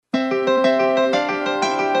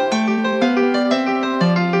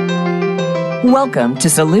Welcome to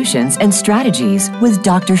Solutions and Strategies with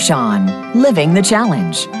Dr. Sean, Living the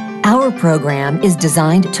Challenge. Our program is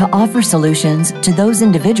designed to offer solutions to those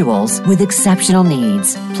individuals with exceptional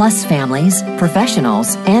needs, plus families,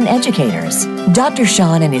 professionals, and educators. Dr.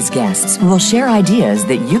 Sean and his guests will share ideas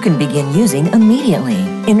that you can begin using immediately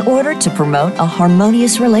in order to promote a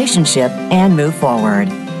harmonious relationship and move forward.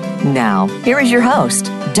 Now, here is your host,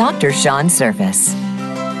 Dr. Sean Surface.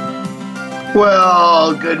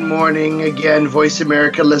 Well, good morning again, Voice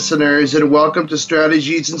America listeners, and welcome to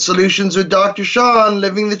Strategies and Solutions with Dr. Sean,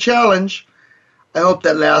 Living the Challenge. I hope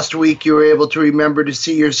that last week you were able to remember to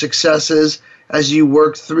see your successes as you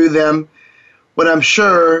worked through them, what I'm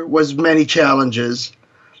sure was many challenges.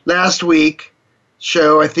 Last week's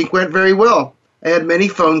show, I think, went very well. I had many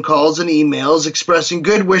phone calls and emails expressing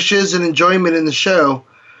good wishes and enjoyment in the show.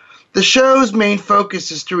 The show's main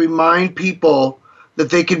focus is to remind people that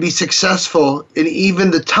they can be successful in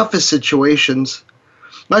even the toughest situations.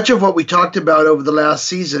 Much of what we talked about over the last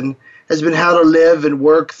season has been how to live and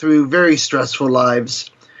work through very stressful lives.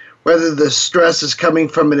 Whether the stress is coming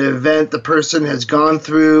from an event the person has gone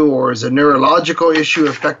through or is a neurological issue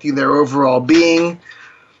affecting their overall being,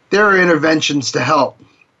 there are interventions to help.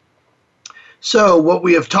 So what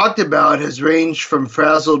we have talked about has ranged from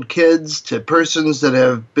frazzled kids to persons that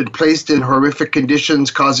have been placed in horrific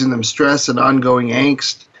conditions causing them stress and ongoing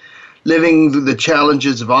angst, living through the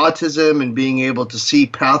challenges of autism and being able to see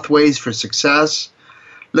pathways for success,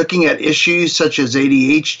 looking at issues such as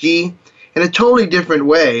ADHD in a totally different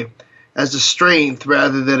way as a strength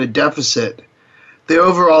rather than a deficit. The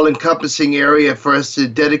overall encompassing area for us to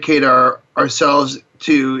dedicate ourselves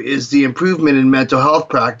to is the improvement in mental health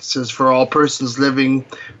practices for all persons living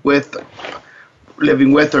with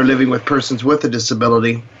persons with a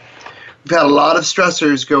disability. We've had a lot of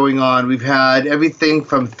stressors going on. We've had everything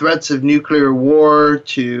from threats of nuclear war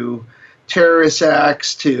to terrorist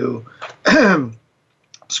acts to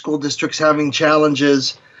school districts having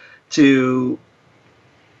challenges to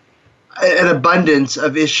an abundance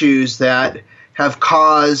of issues that have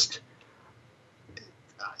caused.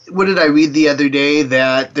 What did I read the other day?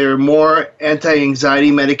 That there are more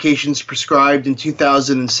anti-anxiety medications prescribed in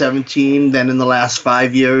 2017 than in the last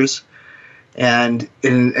 5 years, and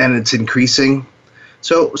it's increasing.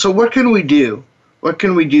 So what can we do? What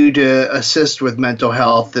can we do to assist with mental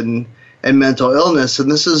health and mental illness?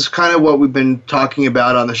 And this is kind of what we've been talking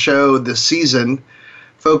about on the show this season,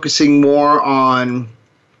 focusing more on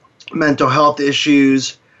mental health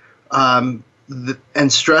issues and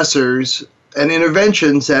stressors and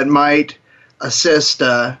interventions that might assist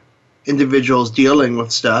individuals dealing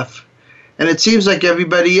with stuff. And it seems like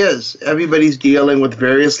everybody's dealing with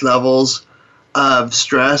various levels of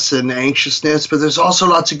stress and anxiousness, but there's also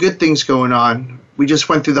lots of good things going on. We just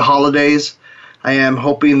went through the holidays. I am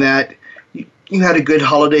hoping that you had a good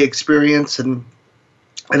holiday experience and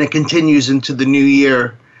it continues into the new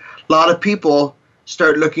year. A lot of people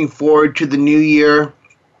start looking forward to the new year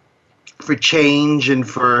for change and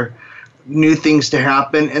for new things to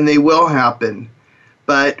happen, and they will happen.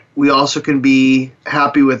 But we also can be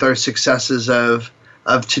happy with our successes of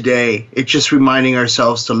today. It's just reminding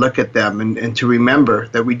ourselves to look at them and to remember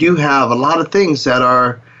that we do have a lot of things that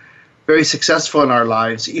are very successful in our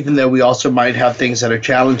lives, even though we also might have things that are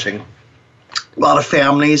challenging. A lot of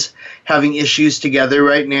families having issues together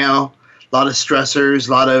right now, a lot of stressors,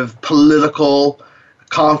 a lot of political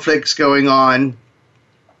conflicts going on.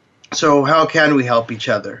 So how can we help each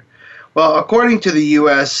other? Well, according to the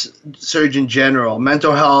U.S. Surgeon General,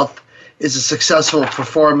 mental health is a successful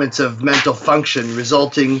performance of mental function,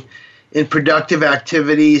 resulting in productive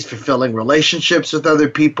activities, fulfilling relationships with other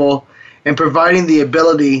people, and providing the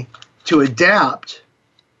ability to adapt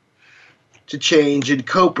to change and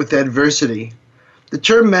cope with adversity. The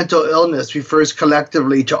term mental illness refers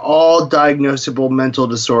collectively to all diagnosable mental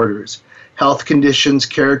disorders, health conditions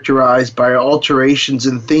characterized by alterations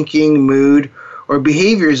in thinking, mood, or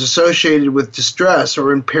behaviors associated with distress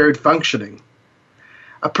or impaired functioning.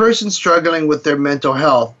 A person struggling with their mental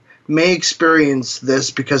health may experience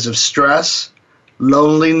this because of stress,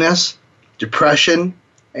 loneliness, depression,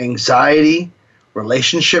 anxiety,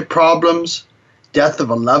 relationship problems, death of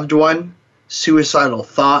a loved one, suicidal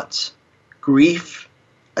thoughts, grief,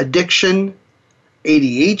 addiction,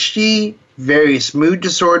 ADHD, various mood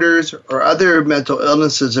disorders, or other mental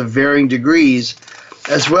illnesses of varying degrees,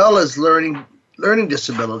 as well as learning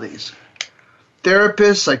disabilities.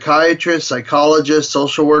 Therapists, psychiatrists, psychologists,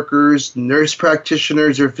 social workers, nurse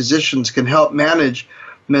practitioners, or physicians can help manage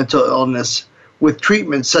mental illness with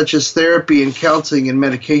treatments such as therapy and counseling and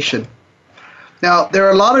medication. Now, there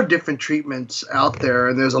are a lot of different treatments out there,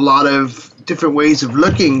 and there's a lot of different ways of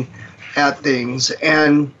looking at things.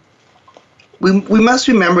 And we must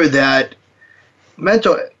remember that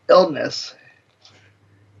mental illness,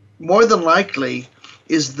 more than likely,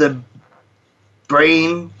 is the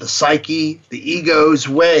brain, the psyche, the ego's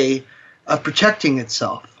way of protecting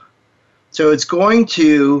itself. So it's going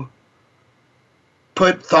to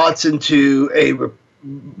put thoughts into a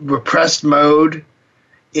repressed mode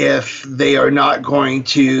if they are not going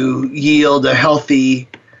to yield a healthy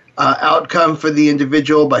outcome for the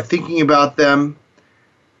individual by thinking about them.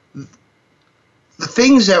 The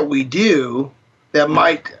things that we do that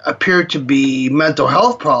might appear to be mental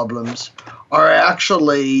health problems are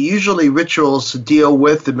actually usually rituals to deal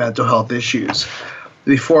with the mental health issues.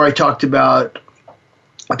 Before I talked about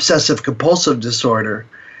obsessive compulsive disorder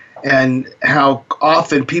and how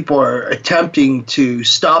often people are attempting to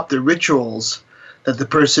stop the rituals that the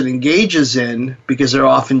person engages in because they're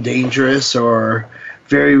often dangerous or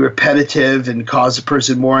very repetitive and cause a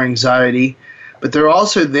person more anxiety. But they're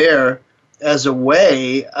also there as a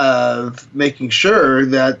way of making sure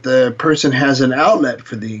that the person has an outlet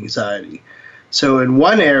for the anxiety. So in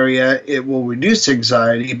one area, it will reduce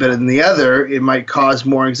anxiety, but in the other, it might cause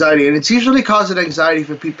more anxiety. And it's usually causing anxiety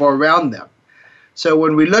for people around them. So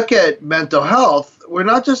when we look at mental health, we're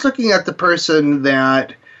not just looking at the person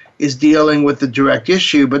that is dealing with the direct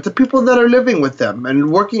issue, but the people that are living with them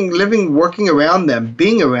and working around them,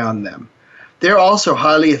 being around them. They're also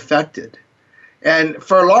highly affected. And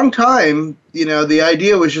for a long time, the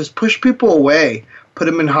idea was just push people away, put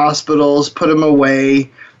them in hospitals, put them away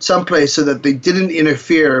someplace so that they didn't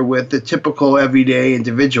interfere with the typical everyday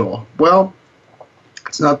individual. Well,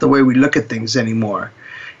 it's not the way we look at things anymore.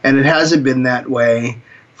 And it hasn't been that way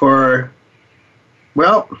for,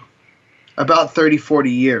 about 30,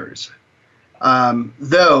 40 years.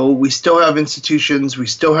 Though we still have institutions, we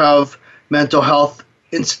still have mental health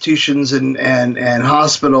institutions and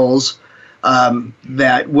hospitals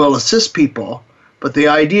that will assist people. But the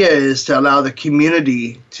idea is to allow the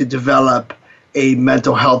community to develop a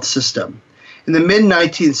mental health system. In the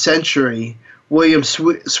mid-19th century, William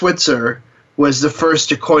Switzer was the first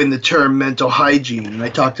to coin the term mental hygiene, and I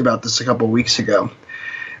talked about this a couple of weeks ago,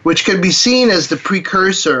 which can be seen as the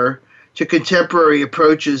precursor to contemporary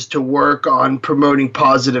approaches to work on promoting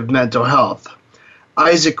positive mental health.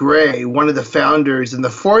 Isaac Ray, one of the founders and the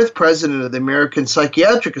fourth president of the American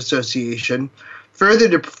Psychiatric Association, further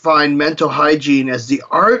defined mental hygiene as the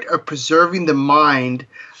art of preserving the mind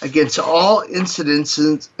against all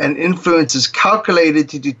incidences and influences calculated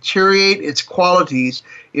to deteriorate its qualities,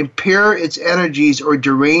 impair its energies, or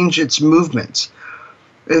derange its movements.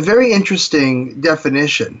 A very interesting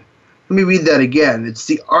definition. Let me read that again. It's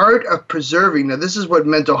the art of preserving. Now, this is what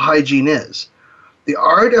mental hygiene is. The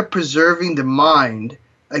art of preserving the mind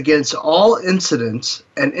against all incidents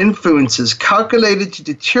and influences calculated to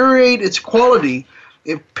deteriorate its quality,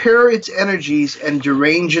 impair its energies, and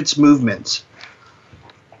derange its movements.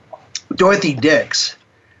 Dorothea Dix,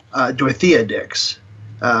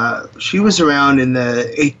 she was around in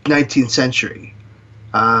the 19th century,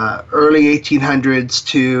 early 1800s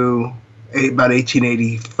to about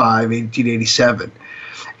 1885, 1887.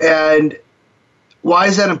 And why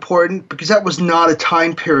is that important? Because that was not a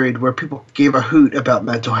time period where people gave a hoot about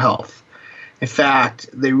mental health. In fact,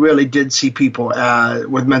 they really did see people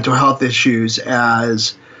with mental health issues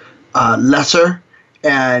as lesser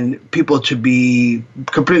and people to be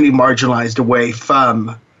completely marginalized away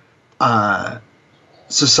from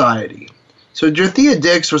society. So Dorothea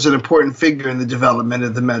Dix was an important figure in the development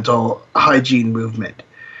of the mental hygiene movement.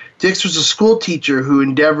 Dix was a school teacher who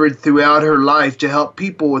endeavored throughout her life to help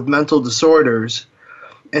people with mental disorders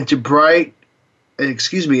and to bring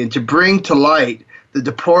to light the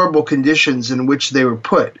deplorable conditions in which they were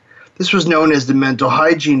put. This was known as the mental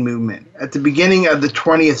hygiene movement. At the beginning of the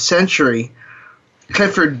 20th century,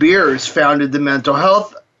 Clifford Beers founded the Mental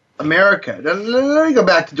Health America. Now, let me go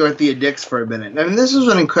back to Dorothea Dix for a minute. I mean, this is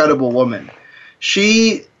an incredible woman.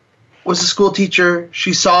 She was a school teacher.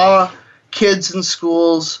 She saw kids in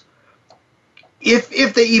schools,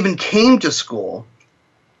 if they even came to school,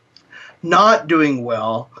 not doing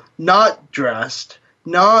well, not dressed,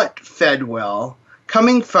 not fed well,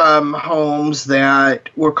 coming from homes that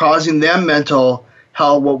were causing them mental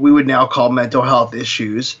health, what we would now call mental health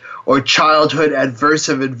issues, or childhood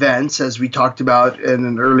adversive events, as we talked about in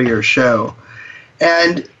an earlier show.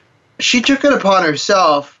 And she took it upon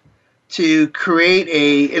herself to create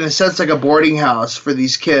in a sense, like a boarding house for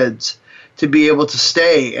these kids to be able to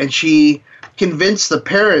stay. And she convinced the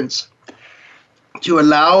parents to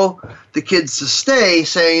allow the kids to stay,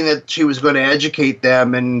 saying that she was going to educate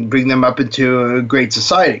them and bring them up into a great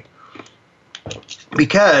society.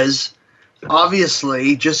 Because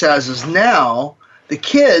obviously, just as is now, the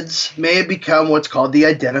kids may have become what's called the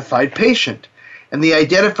identified patient. And the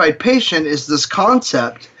identified patient is this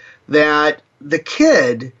concept that the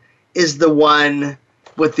kid is the one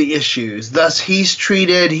with the issues. Thus, he's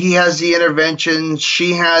treated, he has the intervention,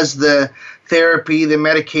 she has the therapy, the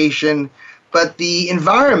medication, but the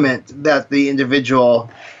environment that the individual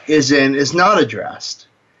is in is not addressed.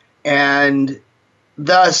 And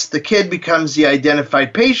thus, the kid becomes the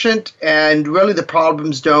identified patient, and really the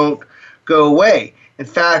problems don't go away. In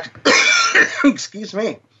fact, excuse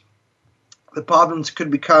me, the problems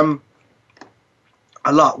could become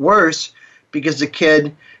a lot worse because the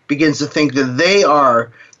kid begins to think that they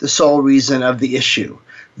are the sole reason of the issue.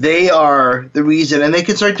 They are the reason, and they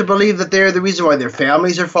can start to believe that they're the reason why their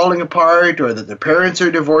families are falling apart, or that their parents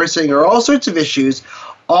are divorcing, or all sorts of issues,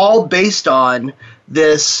 all based on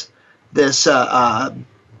this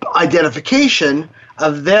identification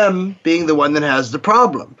of them being the one that has the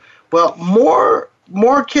problem. Well, more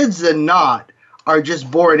kids than not are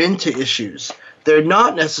just born into issues. They're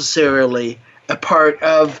not necessarily a part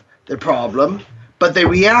of the problem, but they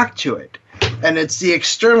react to it. And it's the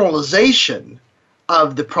externalization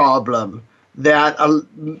of the problem that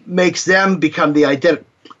makes them become the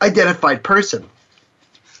identified person.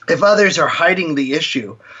 If others are hiding the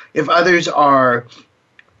issue, if others are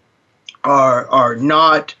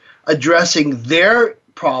not addressing their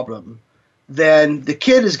problem, then the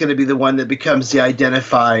kid is going to be the one that becomes the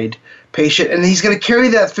identified patient, and he's going to carry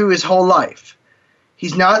that through his whole life.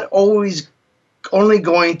 He's not always only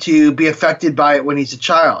going to be affected by it when he's a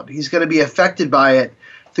child. He's going to be affected by it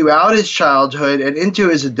throughout his childhood and into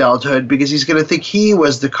his adulthood, because he's going to think he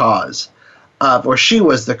was the cause of, or she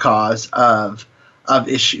was the cause of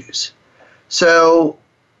issues. So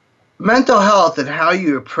mental health and how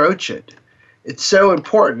you approach it, it's so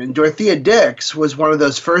important. And Dorothea Dix was one of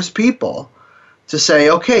those first people to say,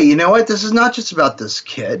 okay, you know what? This is not just about this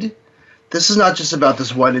kid. This is not just about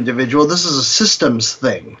this one individual. This is a systems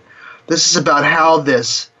thing. This is about how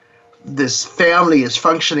this family is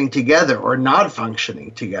functioning together or not functioning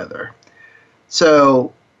together.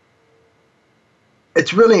 So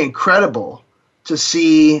it's really incredible to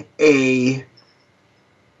see a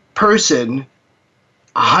person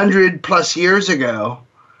 100 plus years ago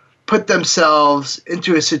put themselves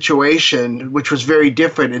into a situation which was very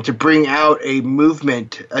different, and to bring out a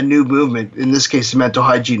movement, a new movement, in this case, the mental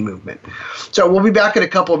hygiene movement. So we'll be back in a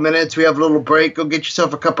couple of minutes. We have a little break. Go get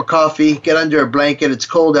yourself a cup of coffee, get under a blanket. It's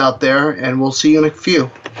cold out there, and we'll see you in a few.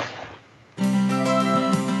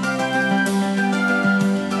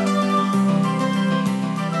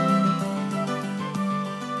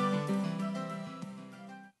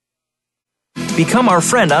 Become our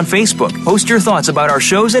friend on Facebook. Post your thoughts about our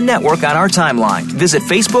shows and network on our timeline. Visit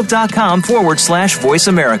Facebook.com/Voice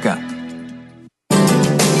America.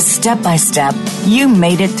 Step by step, you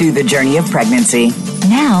made it through the journey of pregnancy.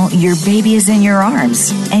 Now your baby is in your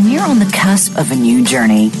arms, and you're on the cusp of a new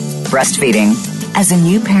journey. Breastfeeding. As a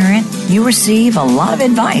new parent, you receive a lot of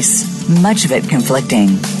advice, much of it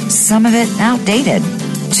conflicting, some of it outdated.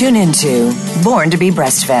 Tune into Born to be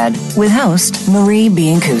Breastfed with host Marie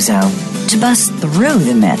Biancuzzo to bust through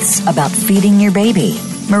the myths about feeding your baby.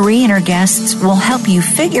 Marie and her guests will help you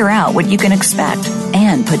figure out what you can expect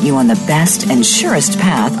and put you on the best and surest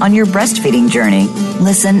path on your breastfeeding journey.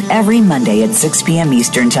 Listen every Monday at 6 p.m.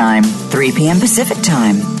 Eastern Time, 3 p.m. Pacific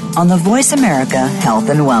Time on the Voice America Health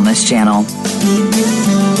and Wellness Channel.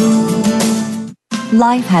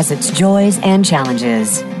 Life has its joys and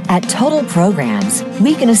challenges. At Total Programs,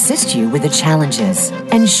 we can assist you with the challenges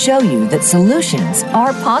and show you that solutions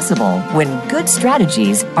are possible when good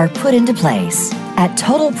strategies are put into place. At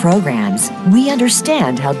Total Programs, we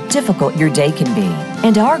understand how difficult your day can be,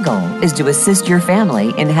 and our goal is to assist your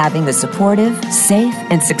family in having the supportive, safe,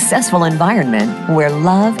 and successful environment where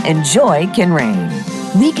love and joy can reign.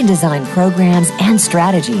 We can design programs and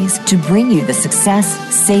strategies to bring you the success,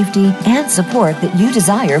 safety, and support that you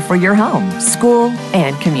desire for your home, school,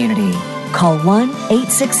 and community. Call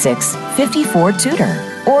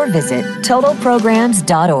 1-866-54-TUTOR or visit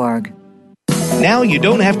totalprograms.org. Now you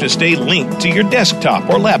don't have to stay linked to your desktop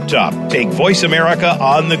or laptop. Take Voice America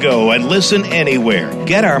on the go and listen anywhere.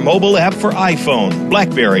 Get our mobile app for iPhone,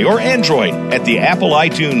 BlackBerry, or Android at the Apple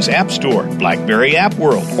iTunes App Store, BlackBerry App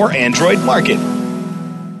World, or Android Market.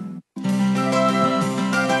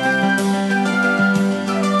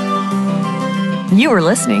 You are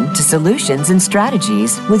listening to Solutions and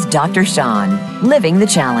Strategies with Dr. Sean, Living the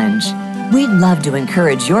Challenge. We'd love to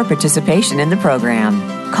encourage your participation in the program.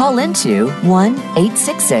 Call into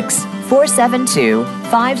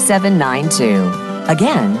 1-866-472-5792.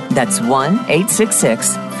 Again, that's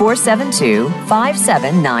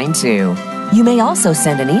 1-866-472-5792. You may also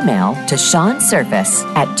send an email to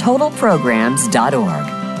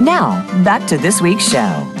SeanSurface@totalprograms.org. Now, back to this week's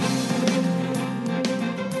show.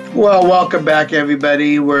 Well, welcome back,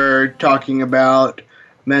 everybody. We're talking about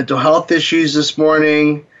mental health issues this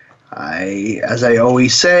morning. As I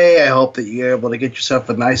always say, I hope that you're able to get yourself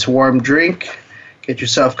a nice warm drink, get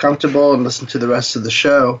yourself comfortable, and listen to the rest of the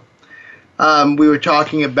show. We were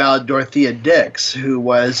talking about Dorothea Dix, who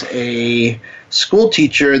was a school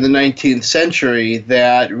teacher in the 19th century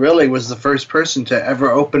that really was the first person to ever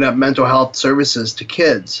open up mental health services to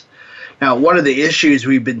kids. Now, one of the issues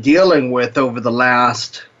we've been dealing with over the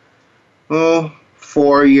last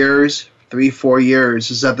 4 years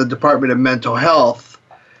is that the Department of Mental Health,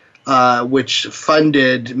 which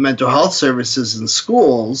funded mental health services in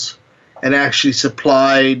schools and actually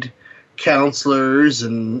supplied counselors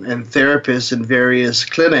and therapists in various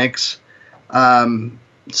clinics,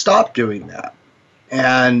 stopped doing that.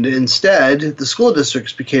 And instead, the school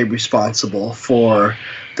districts became responsible for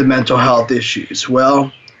the mental health issues.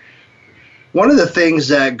 Well, one of the things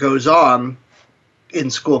that goes on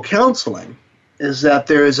in school counseling is that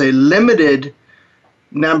there is a limited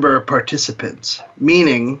number of participants,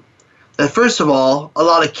 meaning that, first of all, a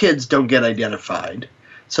lot of kids don't get identified,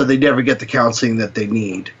 so they never get the counseling that they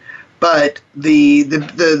need. But the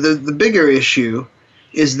bigger issue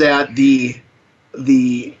is that the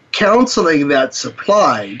counseling that's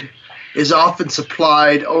supplied is often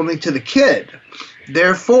supplied only to the kid.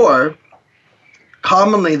 Therefore,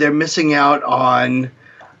 commonly they're missing out on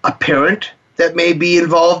a parent that may be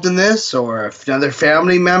involved in this, or another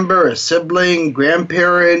family member, a sibling,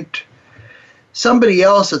 grandparent, somebody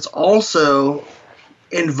else that's also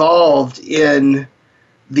involved in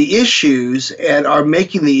the issues and are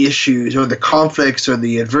making the issues or the conflicts or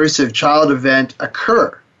the adversive child event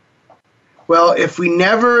occur. Well, if we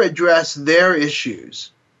never address their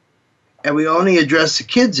issues and we only address the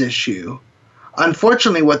kid's issue,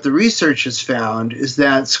 unfortunately what the research has found is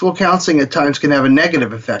that school counseling at times can have a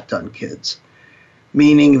negative effect on kids,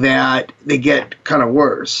 meaning that they get kind of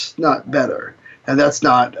worse, not better. And that's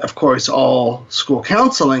not, of course, all school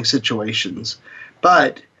counseling situations,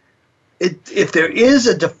 but if there is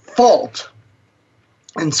a default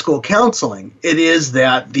in school counseling, it is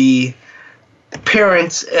that the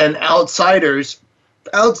parents and outsiders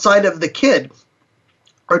outside of the kid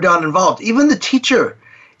are not involved. Even the teacher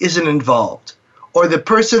isn't involved, or the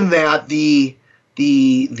person that the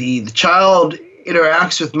child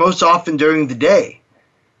interacts with most often during the day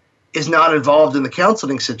is not involved in the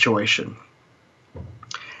counseling situation.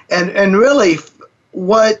 And really,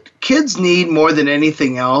 what kids need more than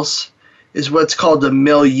anything else is what's called a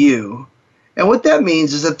milieu. And what that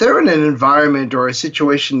means is that they're in an environment or a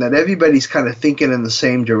situation that everybody's kind of thinking in the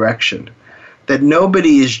same direction, that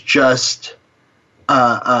nobody is just,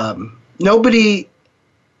 nobody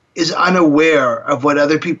is unaware of what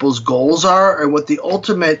other people's goals are and what the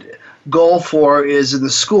ultimate goal for is in the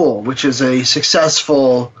school, which is a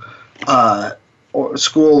successful or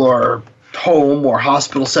school or home or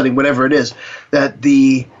hospital setting, whatever it is, that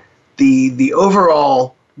the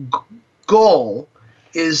overall goal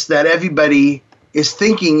is that everybody is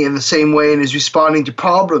thinking in the same way and is responding to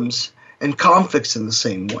problems and conflicts in the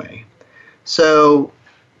same way. So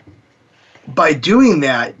by doing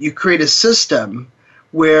that, you create a system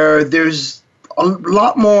where there's a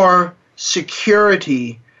lot more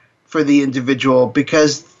security for the individual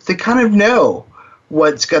because they kind of know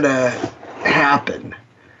what's going to happen.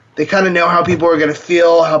 They kind of know how people are going to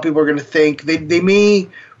feel, how people are going to think. They may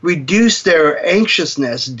reduce their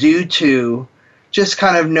anxiousness due to just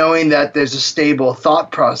kind of knowing that there's a stable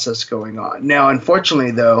thought process going on. Now, unfortunately,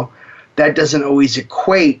 though, that doesn't always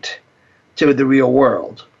equate to the real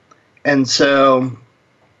world. And so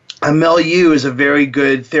a milieu is a very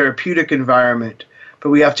good therapeutic environment, but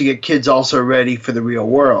we have to get kids also ready for the real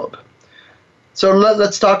world. So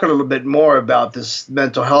let's talk a little bit more about this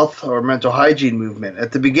mental health or mental hygiene movement.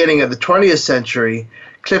 At the beginning of the 20th century,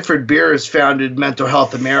 Clifford Beers founded Mental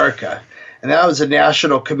Health America, and that was a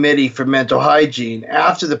national committee for mental hygiene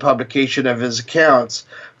after the publication of his accounts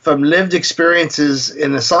from lived experiences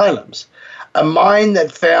in asylums. A Mind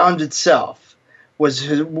That Found Itself was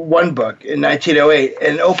his one book in 1908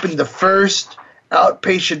 and opened the first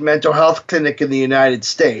outpatient mental health clinic in the United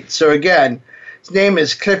States. So again, his name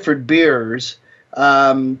is Clifford Beers.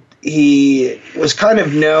 He was kind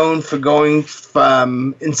of known for going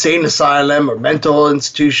from insane asylum or mental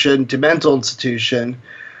institution to mental institution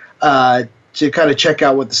to kind of check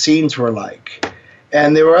out what the scenes were like.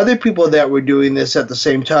 And there were other people that were doing this at the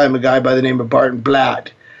same time, a guy by the name of Barton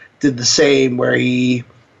Blatt did the same, where he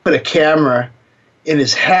put a camera in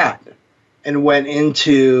his hat and went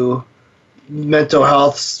into mental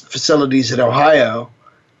health facilities in Ohio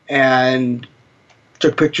and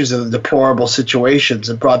took pictures of the deplorable situations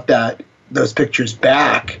and brought those pictures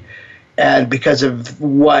back. And because of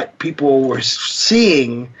what people were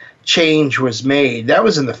seeing, change was made. That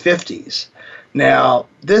was in the 50s. Now,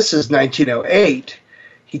 this is 1908.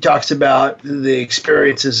 He talks about the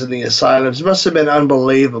experiences in the asylums. Must have been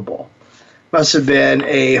unbelievable. Must have been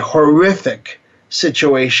a horrific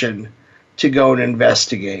situation to go and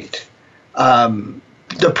investigate.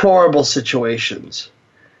 Deplorable situations.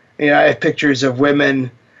 I have pictures of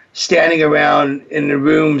women standing around in the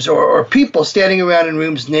rooms, or people standing around in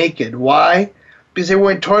rooms naked. Why? Because they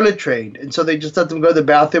weren't toilet trained, and so they just let them go to the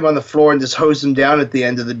bathroom on the floor and just hose them down at the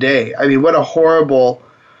end of the day. I mean, what a horrible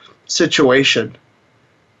situation.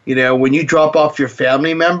 When you drop off your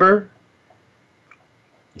family member,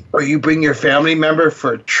 or you bring your family member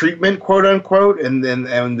for treatment, quote unquote, and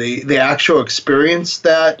the actual experience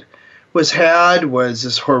that was had was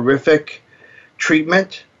this horrific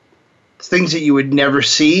treatment. Things that you would never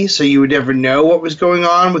see, so you would never know what was going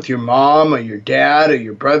on with your mom or your dad or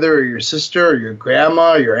your brother or your sister or your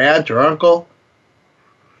grandma or your aunt or uncle.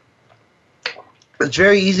 It's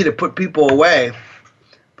very easy to put people away,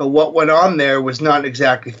 but what went on there was not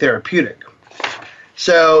exactly therapeutic.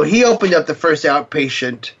 So he opened up the first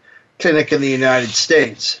outpatient clinic in the United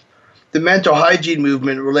States. The mental hygiene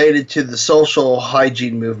movement, related to the social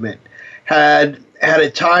hygiene movement, had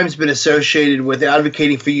at times been associated with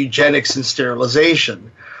advocating for eugenics and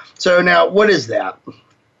sterilization. So now, what is that?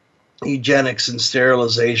 Eugenics and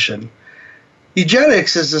sterilization.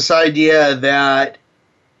 Eugenics is this idea that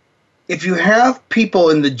if you have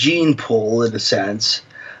people in the gene pool, in a sense,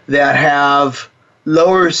 that have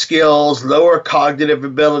lower skills, lower cognitive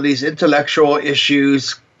abilities, intellectual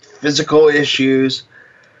issues, physical issues,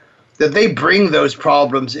 that they bring those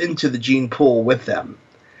problems into the gene pool with them.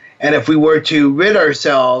 And if we were to rid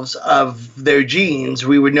ourselves of their genes,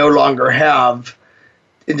 we would no longer have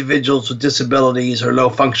individuals with disabilities or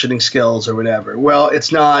low functioning skills or whatever. Well,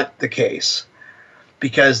 it's not the case,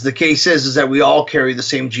 because the case is that we all carry the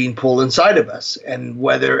same gene pool inside of us. And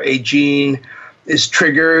whether a gene is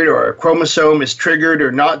triggered or a chromosome is triggered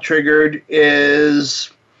or not triggered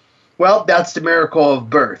is, well, that's the miracle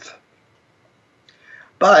of birth.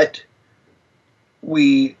 But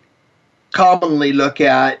we commonly look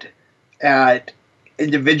at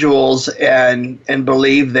individuals and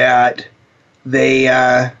believe that they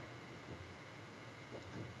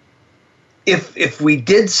if we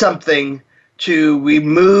did something to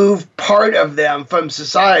remove part of them from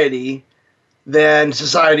society, then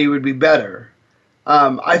society would be better.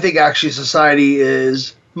 I think actually society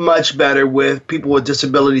is much better with people with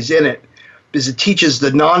disabilities in it, because it teaches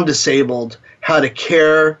the non-disabled how to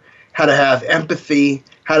care, how to have empathy,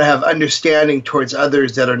 how to have understanding towards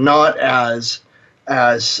others that are not as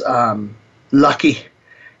lucky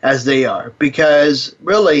as they are. Because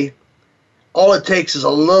really, all it takes is a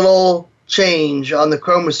little change on the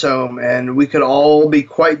chromosome, and we could all be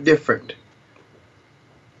quite different.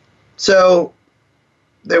 So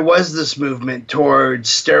there was this movement towards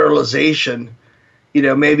sterilization.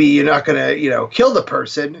 Maybe you're not going to, kill the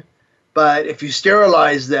person, but if you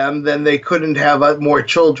sterilize them, then they couldn't have more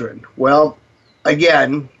children. Well,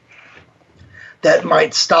 again, that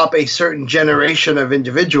might stop a certain generation of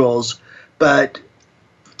individuals, but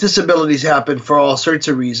disabilities happen for all sorts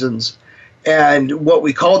of reasons. And what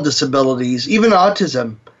we call disabilities, even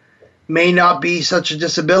autism, may not be such a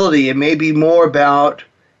disability. It may be more about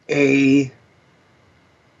a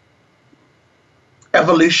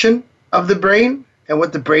evolution of the brain and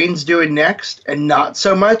what the brain's doing next, and not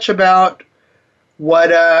so much about what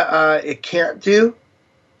it can't do.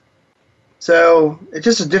 So it's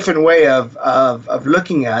just a different way of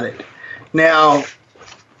looking at it. Now,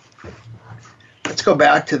 let's go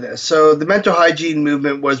back to this. So the mental hygiene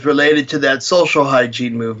movement was related to that social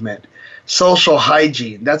hygiene movement. Social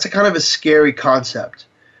hygiene, that's a kind of a scary concept.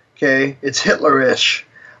 Okay, it's Hitlerish,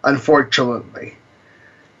 unfortunately.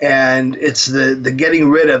 And it's the getting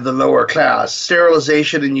rid of the lower class.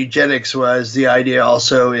 Sterilization and eugenics was the idea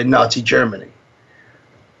also in Nazi Germany.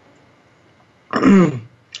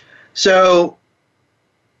 So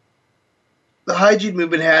the hygiene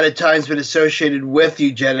movement had at times been associated with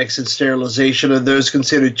eugenics and sterilization of those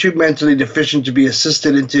considered too mentally deficient to be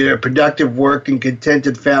assisted into a productive work and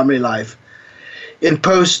contented family life. In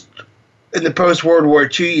the post-World War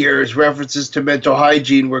II years, references to mental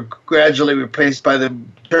hygiene were gradually replaced by the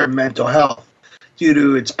term mental health due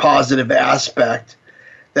to its positive aspect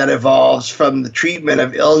that evolves from the treatment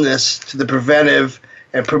of illness to the preventive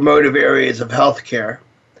and promotive areas of healthcare.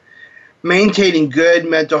 Maintaining good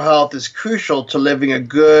mental health is crucial to living a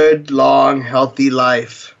good, long, healthy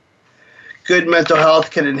life. Good mental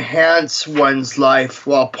health can enhance one's life,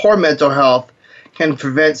 while poor mental health can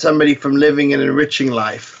prevent somebody from living an enriching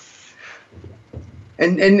life.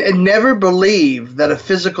 And never believe that a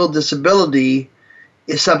physical disability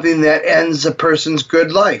is something that ends a person's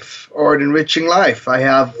good life or an enriching life. I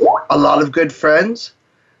have a lot of good friends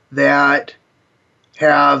that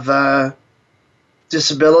have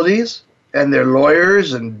disabilities, and they're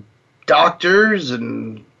lawyers and doctors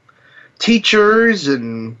and teachers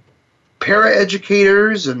and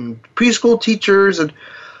paraeducators and preschool teachers and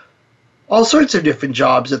all sorts of different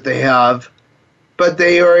jobs that they have, but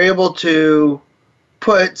they are able to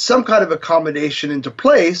put some kind of accommodation into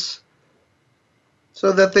place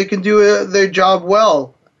so that they can do their job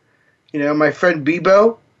well. You know, my friend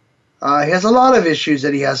Bebo, he has a lot of issues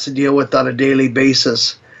that he has to deal with on a daily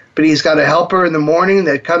basis. But he's got a helper in the morning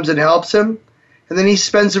that comes and helps him. And then he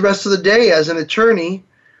spends the rest of the day as an attorney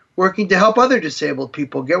working to help other disabled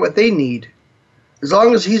people get what they need. As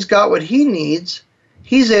long as he's got what he needs,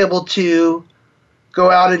 he's able to go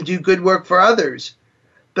out and do good work for others.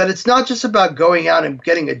 But it's not just about going out and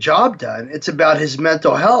getting a job done. It's about his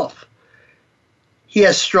mental health. He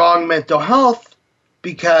has strong mental health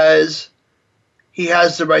because he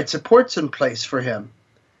has the right supports in place for him.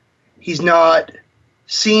 He's not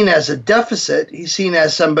seen as a deficit. He's seen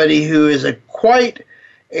as somebody who is quite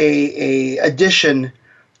a addition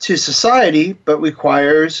to society, but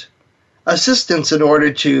requires assistance in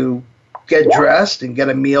order to get dressed and get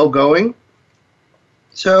a meal going.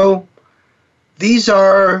 So these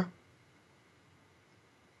are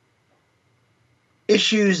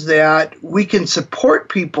issues that we can support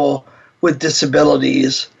people with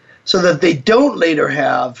disabilities so that they don't later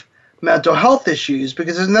have mental health issues,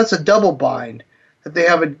 because that's a double bind. That they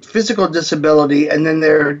have a physical disability and then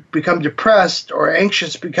they become depressed or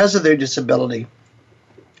anxious because of their disability.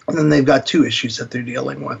 And then they've got two issues that they're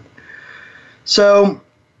dealing with. So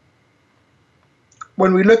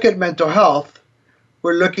when we look at mental health,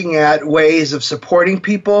 we're looking at ways of supporting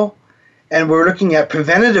people, and we're looking at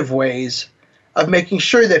preventative ways of making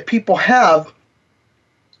sure that people have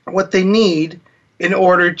what they need in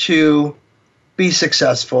order to be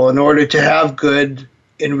successful, in order to have good,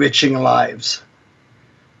 enriching lives.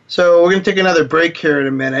 So we're going to take another break here in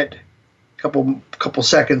a minute, couple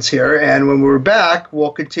seconds here, and when we're back,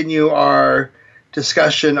 we'll continue our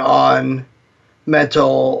discussion on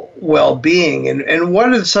mental well-being and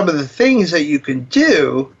what are some of the things that you can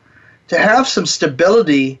do to have some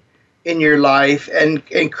stability in your life and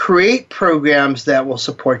create programs that will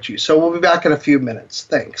support you. So we'll be back in a few minutes.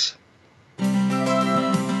 Thanks.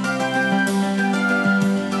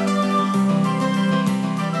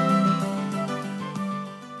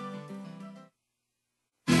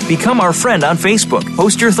 Become our friend on Facebook.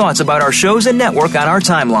 Post your thoughts about our shows and network on our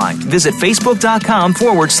timeline. Visit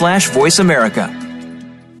facebook.com/Voice America.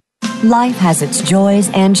 Life has its joys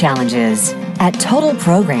and challenges. At Total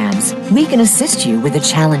Programs, we can assist you with the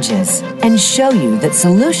challenges and show you that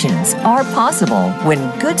solutions are possible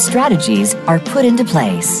when good strategies are put into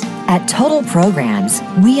place. At Total Programs,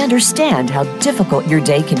 we understand how difficult your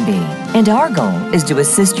day can be, and our goal is to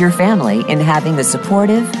assist your family in having the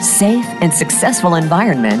supportive, safe, and successful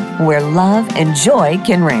environment where love and joy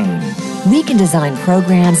can reign. We can design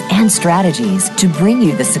programs and strategies to bring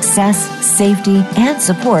you the success, safety, and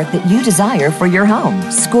support that you desire for your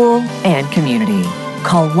home, school, and community.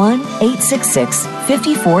 Call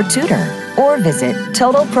 1-866-54-TUTOR or visit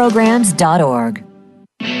totalprograms.org.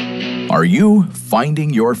 Are you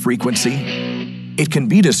finding your frequency? It can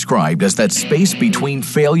be described as that space between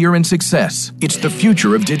failure and success. It's the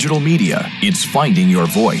future of digital media. It's finding your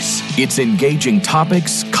voice. It's engaging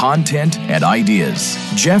topics, content, and ideas.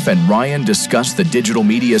 Jeff and Ryan discuss the digital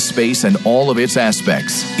media space and all of its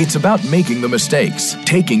aspects. It's about making the mistakes,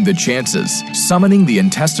 taking the chances, summoning the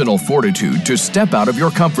intestinal fortitude to step out of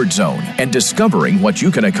your comfort zone, and discovering what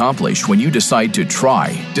you can accomplish when you decide to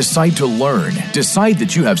try, decide to learn, decide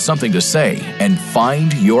that you have something to say, and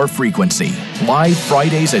find your frequency. Live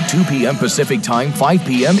Fridays at 2 p.m. Pacific Time, 5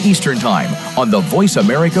 p.m. Eastern Time on the Voice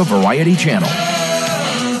America Variety Channel.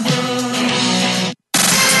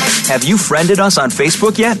 Have you friended us on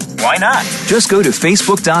Facebook yet? Why not? Just go to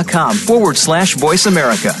facebook.com/Voice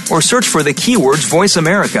America or search for the keywords Voice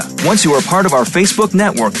America. Once you are part of our Facebook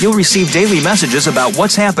network, you'll receive daily messages about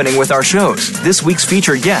what's happening with our shows, this week's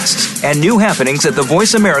featured guests, and new happenings at the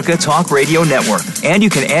Voice America Talk Radio Network. And you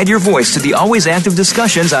can add your voice to the always active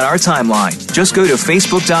discussions on our timeline. Just go to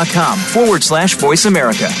facebook.com/Voice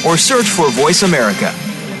America or search for Voice America.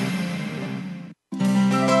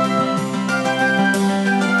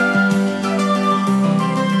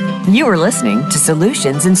 You are listening to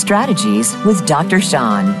Solutions and Strategies with Dr.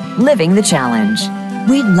 Sean, Living the Challenge.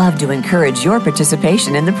 We'd love to encourage your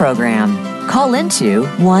participation in the program. Call into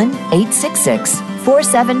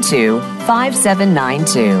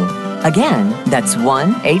 1-866-472-5792. Again, that's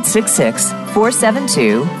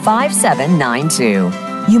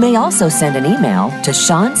 1-866-472-5792. You may also send an email to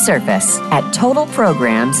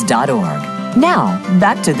seansurface@totalprograms.org. Now,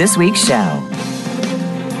 back to this week's show.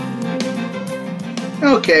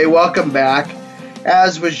 Okay, welcome back.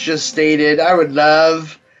 As was just stated, I would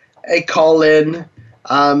love a call-in.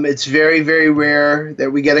 It's very, very rare that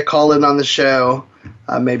we get a call-in on the show.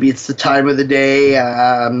 Maybe it's the time of the day.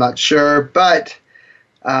 I'm not sure. But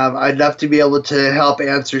I'd love to be able to help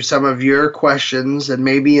answer some of your questions. And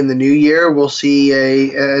maybe in the new year, we'll see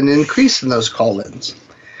an increase in those call-ins.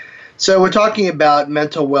 So we're talking about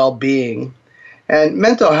mental well-being. And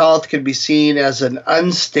mental health can be seen as an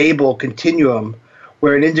unstable continuum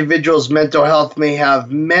where an individual's mental health may have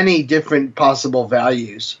many different possible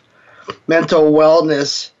values. Mental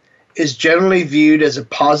wellness is generally viewed as a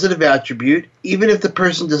positive attribute, even if the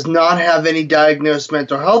person does not have any diagnosed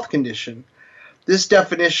mental health condition. This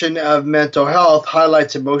definition of mental health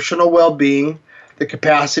highlights emotional well-being, the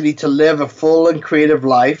capacity to live a full and creative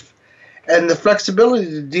life, and the flexibility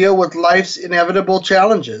to deal with life's inevitable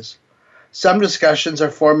challenges. Some discussions are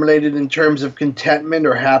formulated in terms of contentment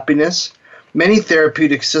or happiness. Many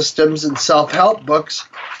therapeutic systems and self-help books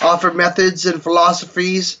offer methods and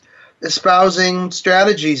philosophies espousing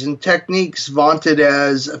strategies and techniques vaunted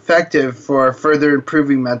as effective for further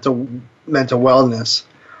improving mental wellness.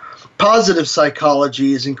 Positive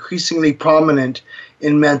psychology is increasingly prominent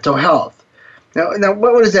in mental health. Now,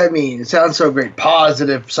 what does that mean? It sounds so great.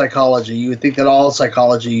 Positive psychology. You would think that all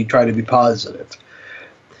psychology, you try to be positive.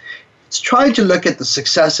 It's trying to look at the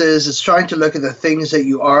successes. It's trying to look at the things that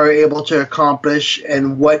you are able to accomplish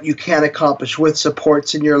and what you can accomplish with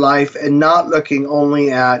supports in your life, and not looking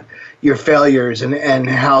only at your failures and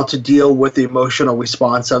how to deal with the emotional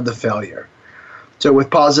response of the failure. So with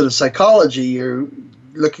positive psychology, you're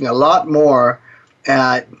looking a lot more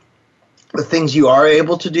at the things you are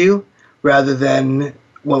able to do rather than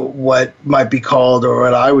what might be called, or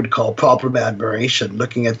what I would call, problem admiration,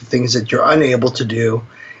 looking at the things that you're unable to do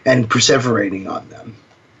and perseverating on them.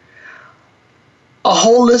 A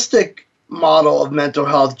holistic model of mental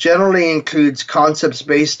health generally includes concepts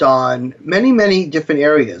based on many, many different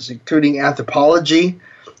areas, including anthropology,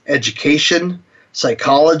 education,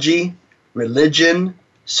 psychology, religion,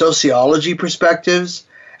 sociology perspectives,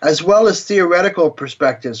 as well as theoretical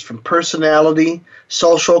perspectives from personality,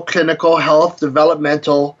 social, clinical, health,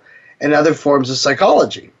 developmental, and other forms of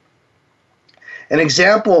psychology. An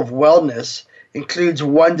example of wellness includes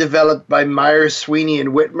one developed by Myers, Sweeney,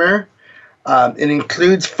 and Whitmer. It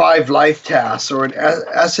includes 5 life tasks, or an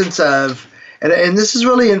essence of, and this is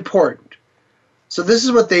really important. So this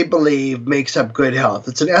is what they believe makes up good health.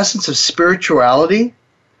 It's an essence of spirituality,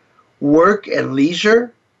 work and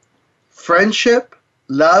leisure, friendship,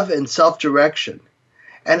 love, and self-direction.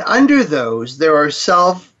 And under those, there are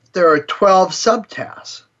 12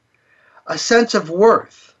 subtasks. A sense of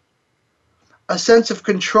worth, a sense of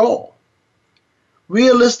control,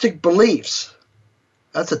 realistic beliefs.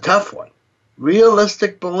 That's a tough one.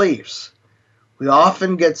 Realistic beliefs. We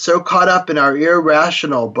often get so caught up in our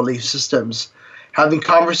irrational belief systems, having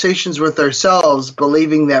conversations with ourselves,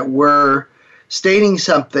 believing that we're stating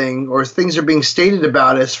something or things are being stated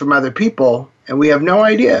about us from other people, and we have no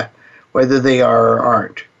idea whether they are or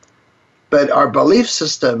aren't. But our belief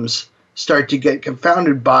systems start to get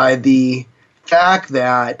confounded by the fact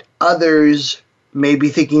that others may be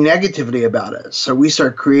thinking negatively about us. So we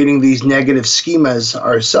start creating these negative schemas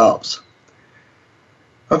ourselves.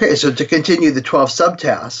 Okay, so to continue the 12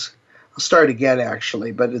 subtasks, I'll start again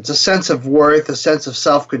actually, but it's a sense of worth, a sense of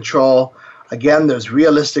self-control. Again, there's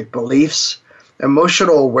realistic beliefs,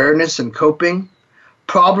 emotional awareness and coping,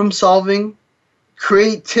 problem solving,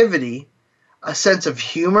 creativity, a sense of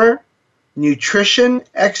humor, nutrition,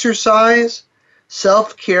 exercise,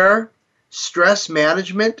 self-care, stress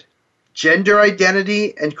management, gender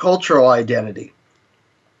identity, and cultural identity.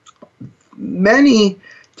 Many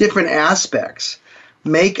different aspects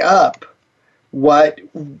make up what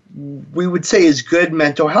we would say is good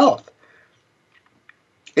mental health.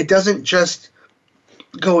 It doesn't just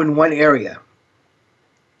go in one area.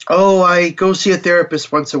 Oh, I go see a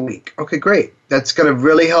therapist once a week. Okay, great. That's going to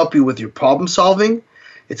really help you with your problem solving.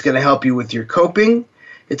 It's going to help you with your coping.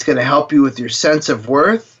 It's going to help you with your sense of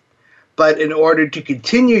worth. But in order to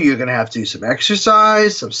continue, you're going to have to do some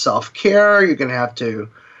exercise, some self-care. You're going to have to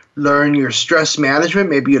learn your stress management.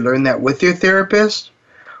 Maybe you learn that with your therapist.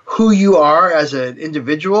 who you are as an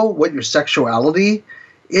individual, what your sexuality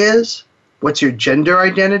is, what's your gender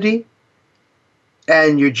identity.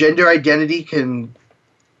 And your gender identity can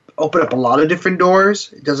open up a lot of different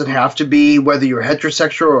doors. It doesn't have to be whether you're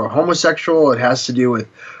heterosexual or homosexual. It has to do with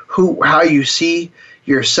how you see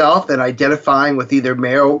yourself and identifying with either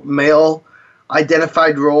male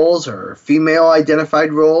identified roles or female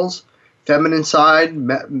identified roles, feminine side,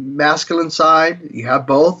 masculine side. You have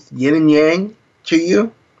both, yin and yang to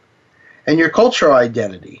you. And your cultural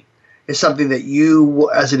identity is something that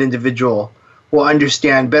you as an individual will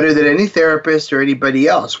understand better than any therapist or anybody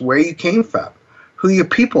else, where you came from, who your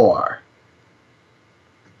people are.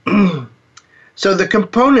 So the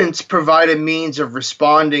components provide a means of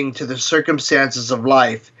responding to the circumstances of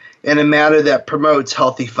life in a manner that promotes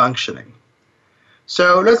healthy functioning.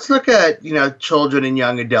 So let's look at, children and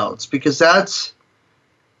young adults, because that's,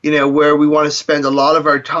 where we want to spend a lot of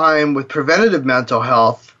our time with preventative mental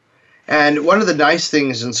health. And one of the nice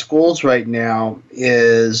things in schools right now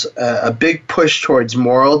is a big push towards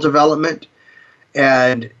moral development.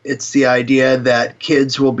 And it's the idea that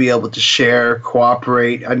kids will be able to share,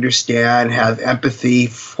 cooperate, understand, have empathy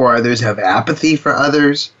for others, have apathy for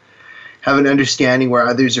others, have an understanding where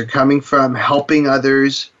others are coming from, helping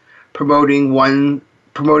others,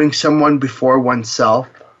 promoting someone before oneself.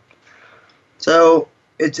 So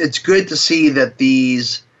it's good to see that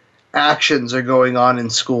these actions are going on in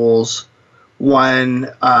schools.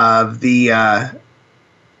 One of the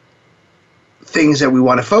things that we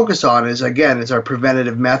want to focus on is our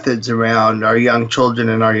preventative methods around our young children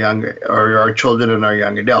and our children and our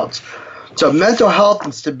young adults. So mental health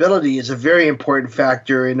and stability is a very important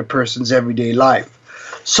factor in a person's everyday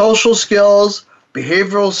life. Social skills,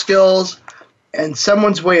 behavioral skills, and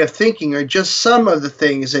someone's way of thinking are just some of the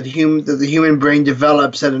things that the human brain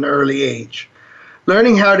develops at an early age.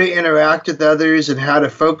 Learning how to interact with others and how to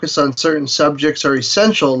focus on certain subjects are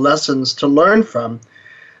essential lessons to learn from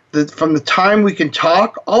the time we can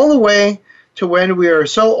talk all the way to when we are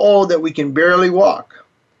so old that we can barely walk.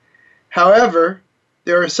 However,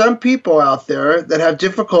 there are some people out there that have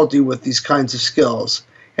difficulty with these kinds of skills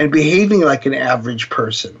and behaving like an average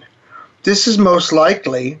person. This is most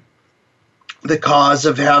likely the cause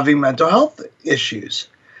of having mental health issues.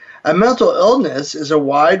 A mental illness is a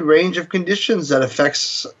wide range of conditions that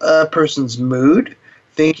affects a person's mood,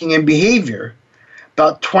 thinking, and behavior.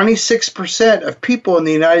 About 26% of people in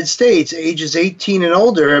the United States, ages 18 and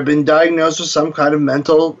older, have been diagnosed with some kind of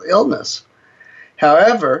mental illness.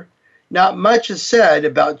 However, not much is said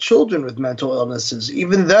about children with mental illnesses,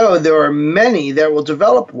 even though there are many that will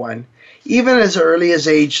develop one, even as early as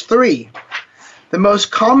age 3. The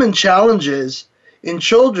most common challenges in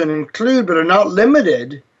children include, but are not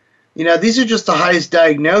limited, these are just the highest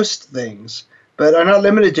diagnosed things, but are not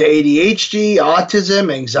limited to ADHD,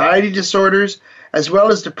 autism, anxiety disorders, as well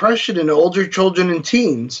as depression in older children and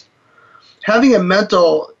teens. Having a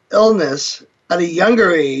mental illness at a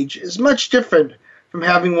younger age is much different from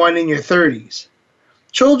having one in your 30s.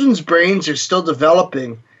 Children's brains are still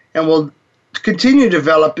developing and will continue to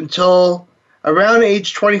develop until around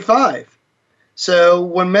age 25. So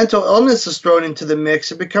when mental illness is thrown into the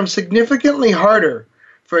mix, it becomes significantly harder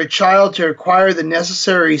for a child to acquire the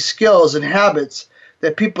necessary skills and habits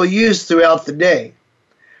that people use throughout the day.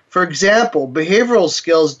 For example, behavioral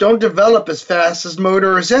skills don't develop as fast as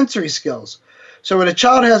motor or sensory skills. So when a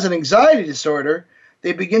child has an anxiety disorder,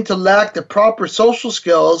 they begin to lack the proper social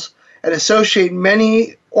skills and associate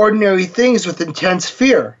many ordinary things with intense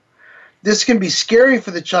fear. This can be scary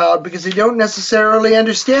for the child because they don't necessarily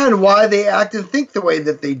understand why they act and think the way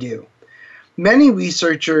that they do. Many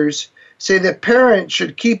researchers say that parents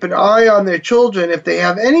should keep an eye on their children if they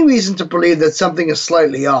have any reason to believe that something is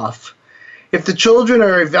slightly off. If the children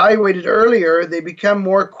are evaluated earlier, they become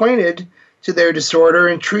more acquainted to their disorder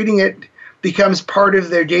and treating it becomes part of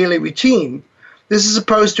their daily routine. This is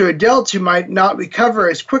opposed to adults who might not recover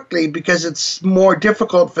as quickly because it's more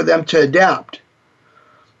difficult for them to adapt.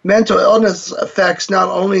 Mental illness affects not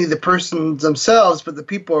only the persons themselves, but the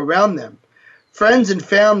people around them. Friends and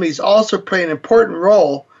families also play an important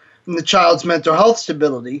role in the child's mental health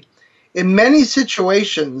stability. In many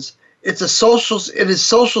situations, it is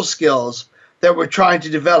social skills that we're trying to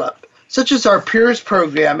develop, such as our peers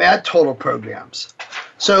program at Total Programs.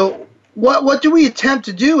 So what do we attempt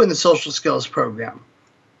to do in the social skills program?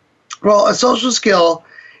 Well, a social skill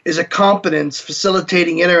is a competence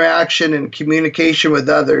facilitating interaction and communication with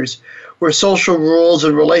others where social rules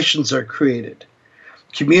and relations are created,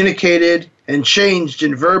 communicated, and changed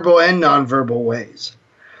in verbal and nonverbal ways.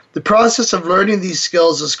 The process of learning these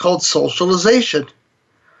skills is called socialization.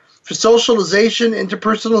 For socialization,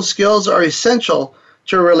 interpersonal skills are essential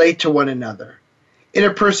to relate to one another.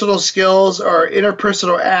 Interpersonal skills are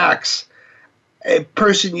interpersonal acts a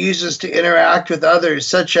person uses to interact with others,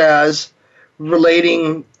 such as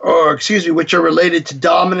which are related to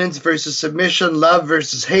dominance versus submission, love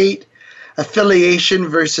versus hate, affiliation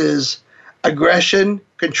versus aggression,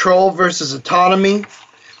 control versus autonomy.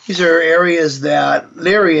 These are areas that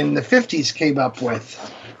Leary in the 50s came up with.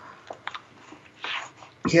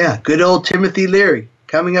 Yeah, good old Timothy Leary,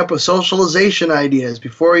 coming up with socialization ideas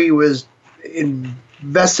before he was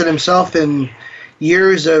invested himself in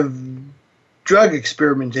years of drug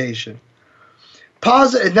experimentation.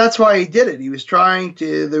 And that's why he did it. He was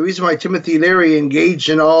the reason why Timothy Leary engaged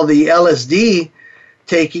in all the LSD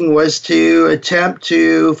taking was to attempt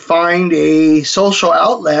to find a social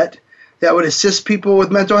outlet that would assist people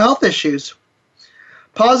with mental health issues.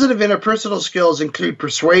 Positive interpersonal skills include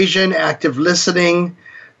persuasion, active listening,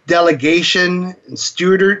 delegation, and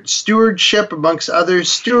stewardship, amongst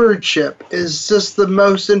others. Stewardship is just the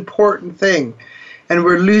most important thing, and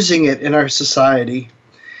we're losing it in our society.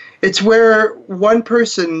 It's where one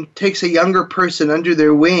person takes a younger person under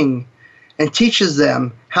their wing and teaches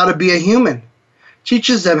them how to be a human,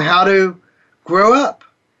 teaches them how to grow up.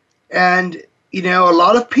 And, a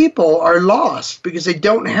lot of people are lost because they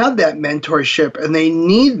don't have that mentorship, and they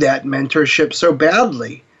need that mentorship so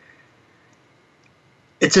badly.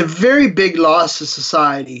 It's a very big loss to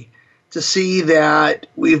society to see that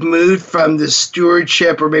we've moved from this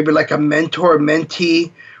stewardship, or maybe like a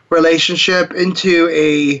mentor-mentee relationship, into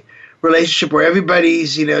a relationship where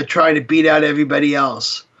everybody's, trying to beat out everybody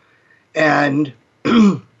else. And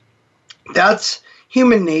that's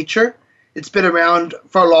human nature. It's been around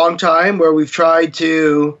for a long time, where we've tried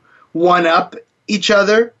to one-up each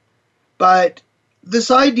other. But this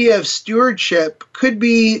idea of stewardship could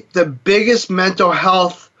be the biggest mental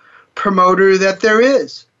health promoter that there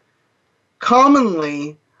is.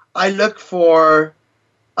 Commonly, I look for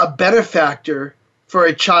a benefactor for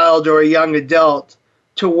a child or a young adult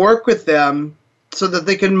to work with them so that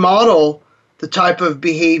they can model the type of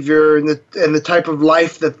behavior and the type of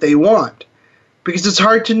life that they want. Because it's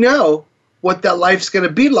hard to know what that life's going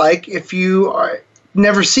to be like if you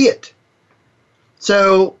never see it.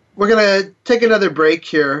 So we're going to take another break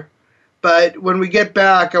here. But when we get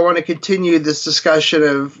back, I want to continue this discussion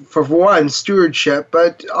of, for one, stewardship,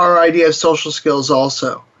 but our idea of social skills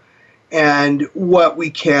also, and what we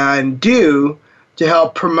can do to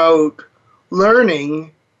help promote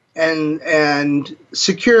learning and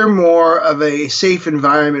secure more of a safe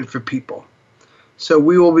environment for people. So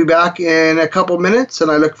we will be back in a couple minutes, and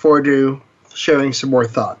I look forward to sharing some more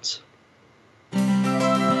thoughts.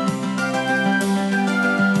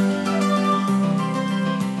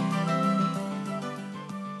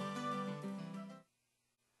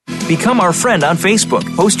 Become our friend on Facebook.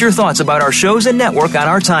 Post your thoughts about our shows and network on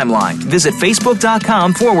our timeline. Visit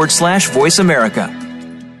facebook.com/Voice America.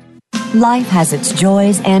 Life has its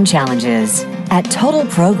joys and challenges. At Total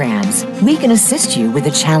Programs, we can assist you with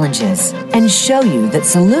the challenges and show you that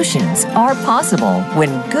solutions are possible when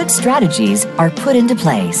good strategies are put into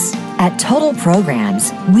place. At Total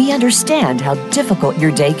Programs, we understand how difficult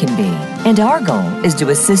your day can be, and our goal is to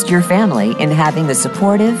assist your family in having the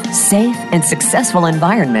supportive, safe, and successful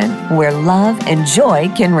environment where love and joy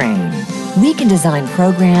can reign. We can design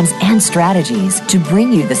programs and strategies to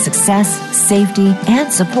bring you the success, safety, and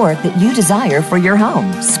support that you desire for your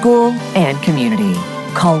home, school, and community.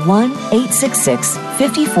 Call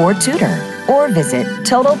 1-866-54-TUTOR or visit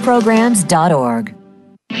totalprograms.org.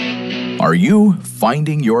 Are you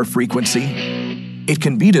finding your frequency? It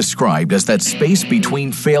can be described as that space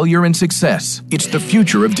between failure and success. It's the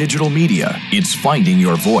future of digital media. It's finding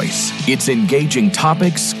your voice. It's engaging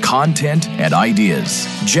topics, content, and ideas.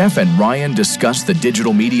 Jeff and Ryan discuss the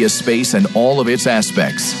digital media space and all of its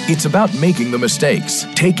aspects. It's about making the mistakes,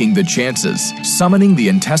 taking the chances, summoning the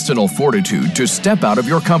intestinal fortitude to step out of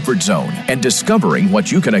your comfort zone, and discovering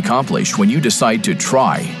what you can accomplish when you decide to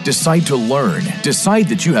try, decide to learn, decide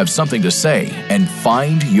that you have something to say, and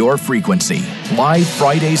find your frequency. Live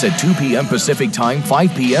Fridays at 2 p.m. Pacific Time,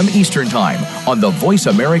 5 p.m. Eastern Time on the Voice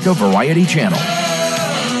America Variety Channel.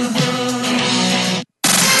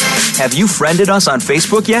 Have you friended us on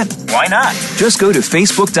Facebook yet? Why not? Just go to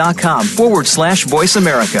facebook.com/Voice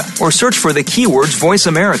America or search for the keywords Voice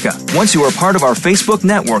America. Once you are part of our Facebook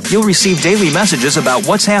network, you'll receive daily messages about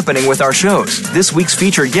what's happening with our shows, this week's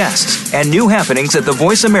featured guests, and new happenings at the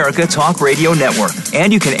Voice America Talk Radio Network.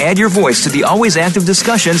 And you can add your voice to the always active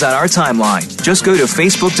discussions on our timeline. Just go to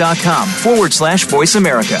facebook.com/Voice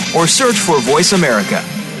America or search for Voice America.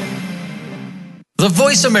 The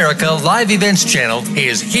Voice America Live Events channel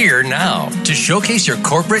is here now to showcase your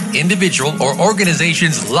corporate, individual, or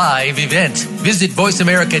organization's live event. Visit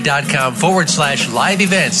voiceamerica.com/live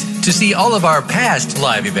events to see all of our past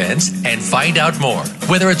live events and find out more.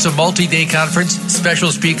 Whether it's a multi-day conference,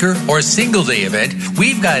 special speaker, or single-day event,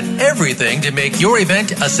 we've got everything to make your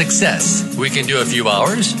event a success. We can do a few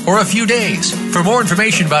hours or a few days. For more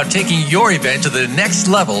information about taking your event to the next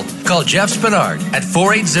level, call Jeff Spinard at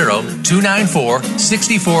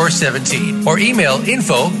 480-294-6417 or email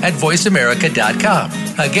info@voiceamerica.com.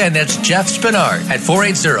 Again, that's Jeff Spinard at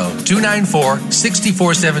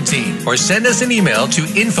 480-294-6417 or send us an email to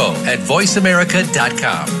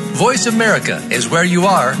info@voiceamerica.com. Voice America is where you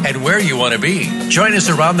are and where you want to be. Join us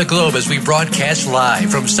around the globe as we broadcast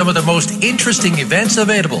live from some of the most interesting events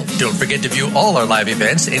available. Don't forget to view all our live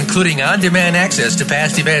events, including on-demand access to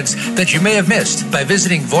past events that you may have missed by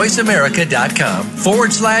visiting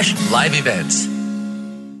voiceamerica.com/live events.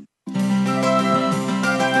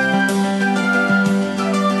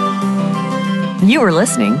 You are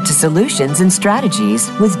listening to Solutions and Strategies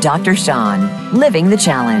with Dr. Sean, Living the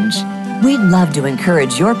Challenge. We'd love to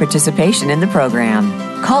encourage your participation in the program.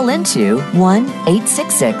 Call into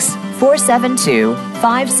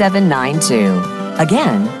 1-866-472-5792.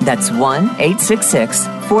 Again, that's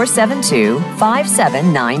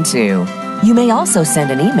 1-866-472-5792. You may also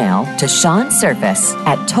send an email to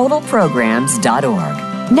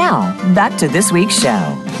seansurface@totalprograms.org. Now, back to this week's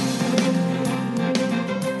show.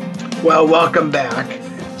 Well, welcome back.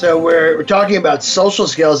 So we're talking about social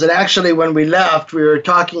skills, and actually when we left, we were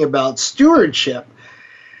talking about stewardship.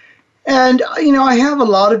 And, you know, I have a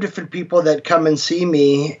lot of different people that come and see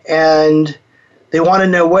me, and they want to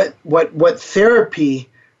know what therapy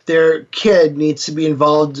their kid needs to be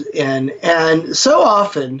involved in. And so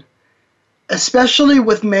often, especially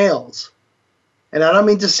with males, and I don't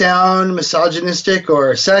mean to sound misogynistic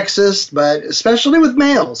or sexist, but especially with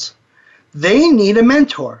males, they need a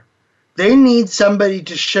mentor. They need somebody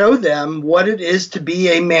to show them what it is to be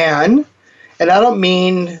a man. And I don't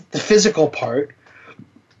mean the physical part.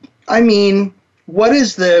 I mean, what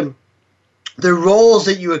is the roles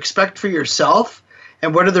that you expect for yourself,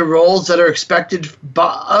 and what are the roles that are expected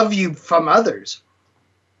of you from others?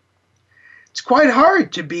 It's quite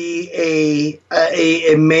hard to be a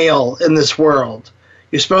male in this world.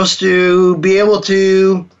 You're supposed to be able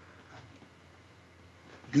to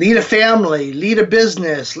lead a family, lead a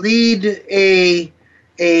business, lead a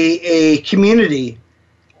community,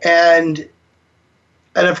 and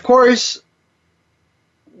of course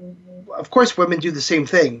women do the same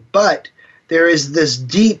thing. But there is this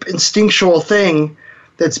deep instinctual thing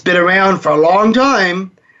that's been around for a long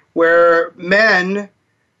time, where men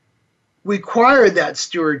require that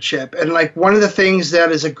stewardship. And like one of the things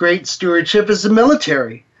that is a great stewardship is the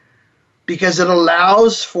military, because it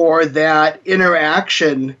allows for that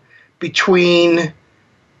interaction between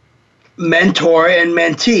mentor and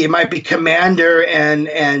mentee. It might be commander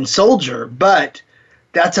and soldier, but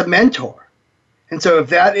that's a mentor. And so if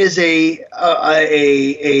that is a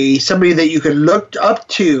somebody that you can look up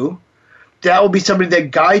to, that will be somebody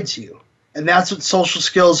that guides you. And that's what social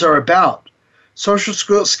skills are about. Social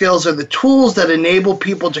skills are the tools that enable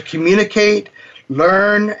people to communicate,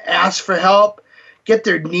 learn, ask for help, get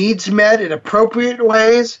their needs met in appropriate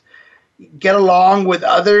ways, get along with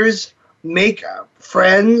others, make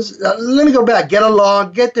friends. Let me go back. Get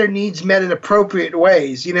along, get their needs met in appropriate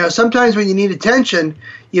ways. You know, sometimes when you need attention,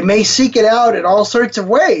 you may seek it out in all sorts of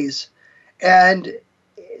ways. And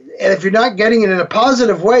if you're not getting it in a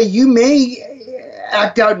positive way, you may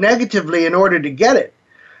act out negatively in order to get it.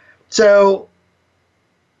 So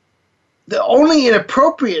the only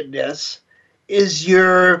inappropriateness is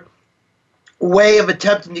your way of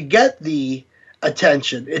attempting to get the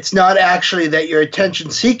attention. It's not actually that your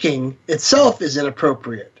attention seeking itself is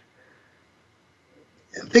inappropriate.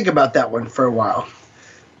 Think about that one for a while.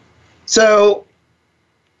 So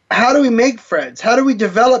how do we make friends? How do we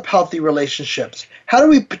develop healthy relationships? How do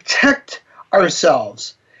we protect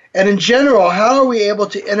ourselves? And in general, how are we able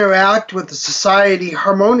to interact with the society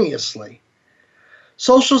harmoniously?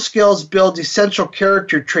 Social skills build essential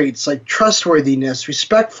character traits like trustworthiness,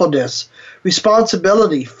 respectfulness,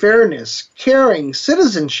 responsibility, fairness, caring,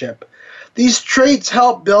 citizenship. These traits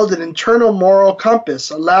help build an internal moral compass,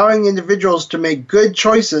 allowing individuals to make good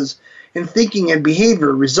choices in thinking and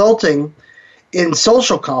behavior, resulting in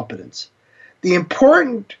social competence. The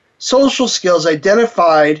important social skills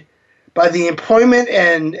identified by the Employment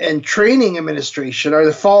and Training Administration are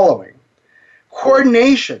the following: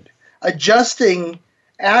 coordination, adjusting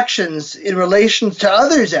actions in relation to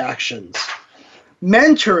others' actions;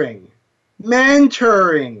 mentoring,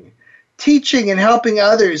 teaching and helping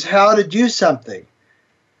others how to do something,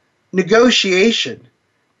 negotiation,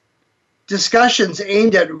 discussions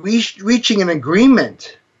aimed at reaching an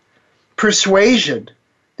agreement, persuasion,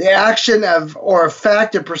 the action of or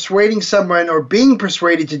effect of persuading someone or being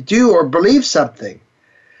persuaded to do or believe something,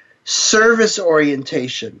 service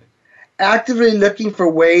orientation, actively looking for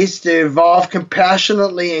ways to evolve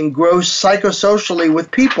compassionately and grow psychosocially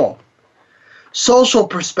with people, social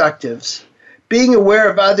perspectives, being aware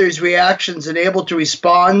of others' reactions and able to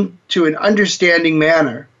respond to an understanding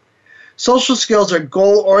manner. Social skills are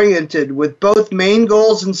goal-oriented with both main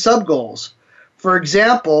goals and sub-goals. For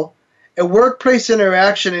example, a workplace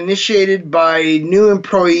interaction initiated by new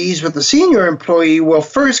employees with a senior employee will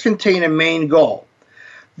first contain a main goal.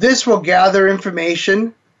 This will gather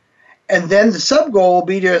information, and then the sub-goal will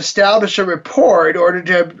be to establish a rapport in order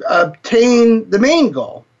to obtain the main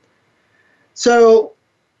goal. So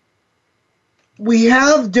we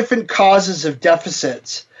have different causes of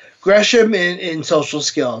deficits. Gresham in social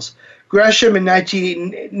skills. Gresham in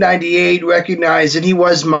 1998 recognized, and he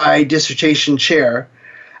was my dissertation chair,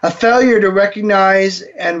 a failure to recognize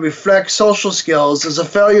and reflect social skills is a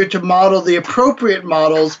failure to model the appropriate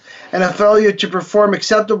models and a failure to perform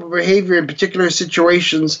acceptable behavior in particular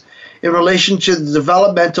situations in relation to the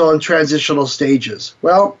developmental and transitional stages.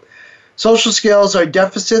 Well, social skills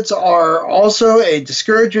deficits are also a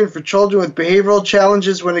discouragement for children with behavioral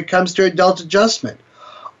challenges when it comes to adult adjustment.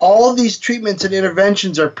 All of these treatments and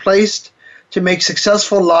interventions are placed to make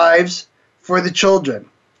successful lives for the children.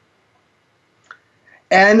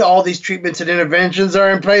 And all these treatments and interventions are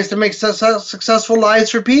in place to make successful lives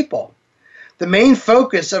for people. The main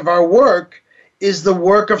focus of our work is the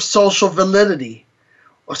work of social validity.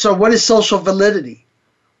 So what is social validity?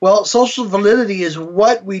 Well, social validity is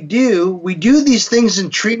what we do. We do these things in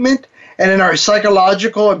treatment and in our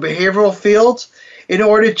psychological and behavioral fields in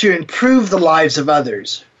order to improve the lives of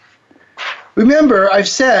others. Remember, I've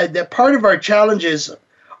said that part of our challenges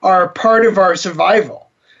are part of our survival.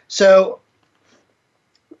 So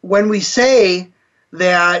when we say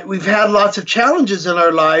that we've had lots of challenges in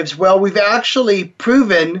our lives, well, we've actually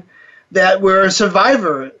proven that we're a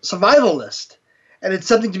survivalist. And it's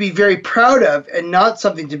something to be very proud of and not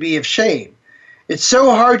something to be of shame. It's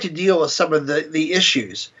so hard to deal with some of the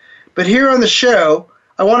issues. But here on the show,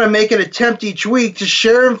 I want to make an attempt each week to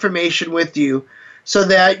share information with you so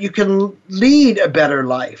that you can lead a better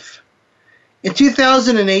life. In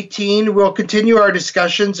 2018, we'll continue our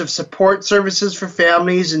discussions of support services for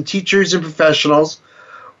families and teachers and professionals.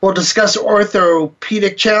 We'll discuss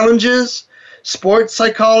orthopedic challenges, sports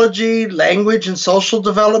psychology, language and social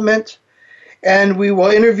development, and we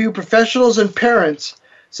will interview professionals and parents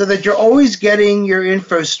so that you're always getting your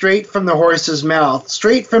info straight from the horse's mouth,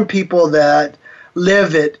 straight from people that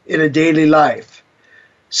live it in a daily life.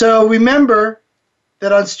 So remember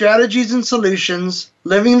that on Strategies and Solutions,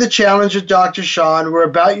 Living the Challenge with Dr. Sean, we're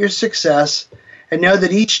about your success, and know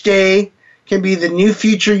that each day can be the new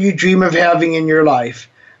future you dream of having in your life.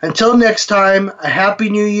 Until next time, a happy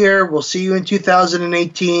new year. We'll see you in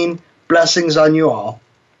 2018. Blessings on you all.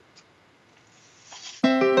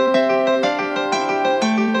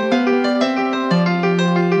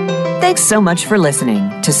 Thanks so much for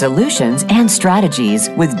listening to Solutions and Strategies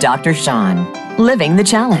with Dr. Sean, Living the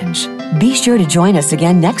Challenge. Be sure to join us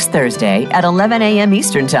again next Thursday at 11 a.m.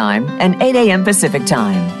 Eastern Time and 8 a.m. Pacific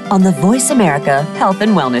Time on the Voice America Health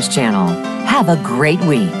and Wellness Channel. Have a great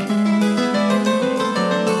week.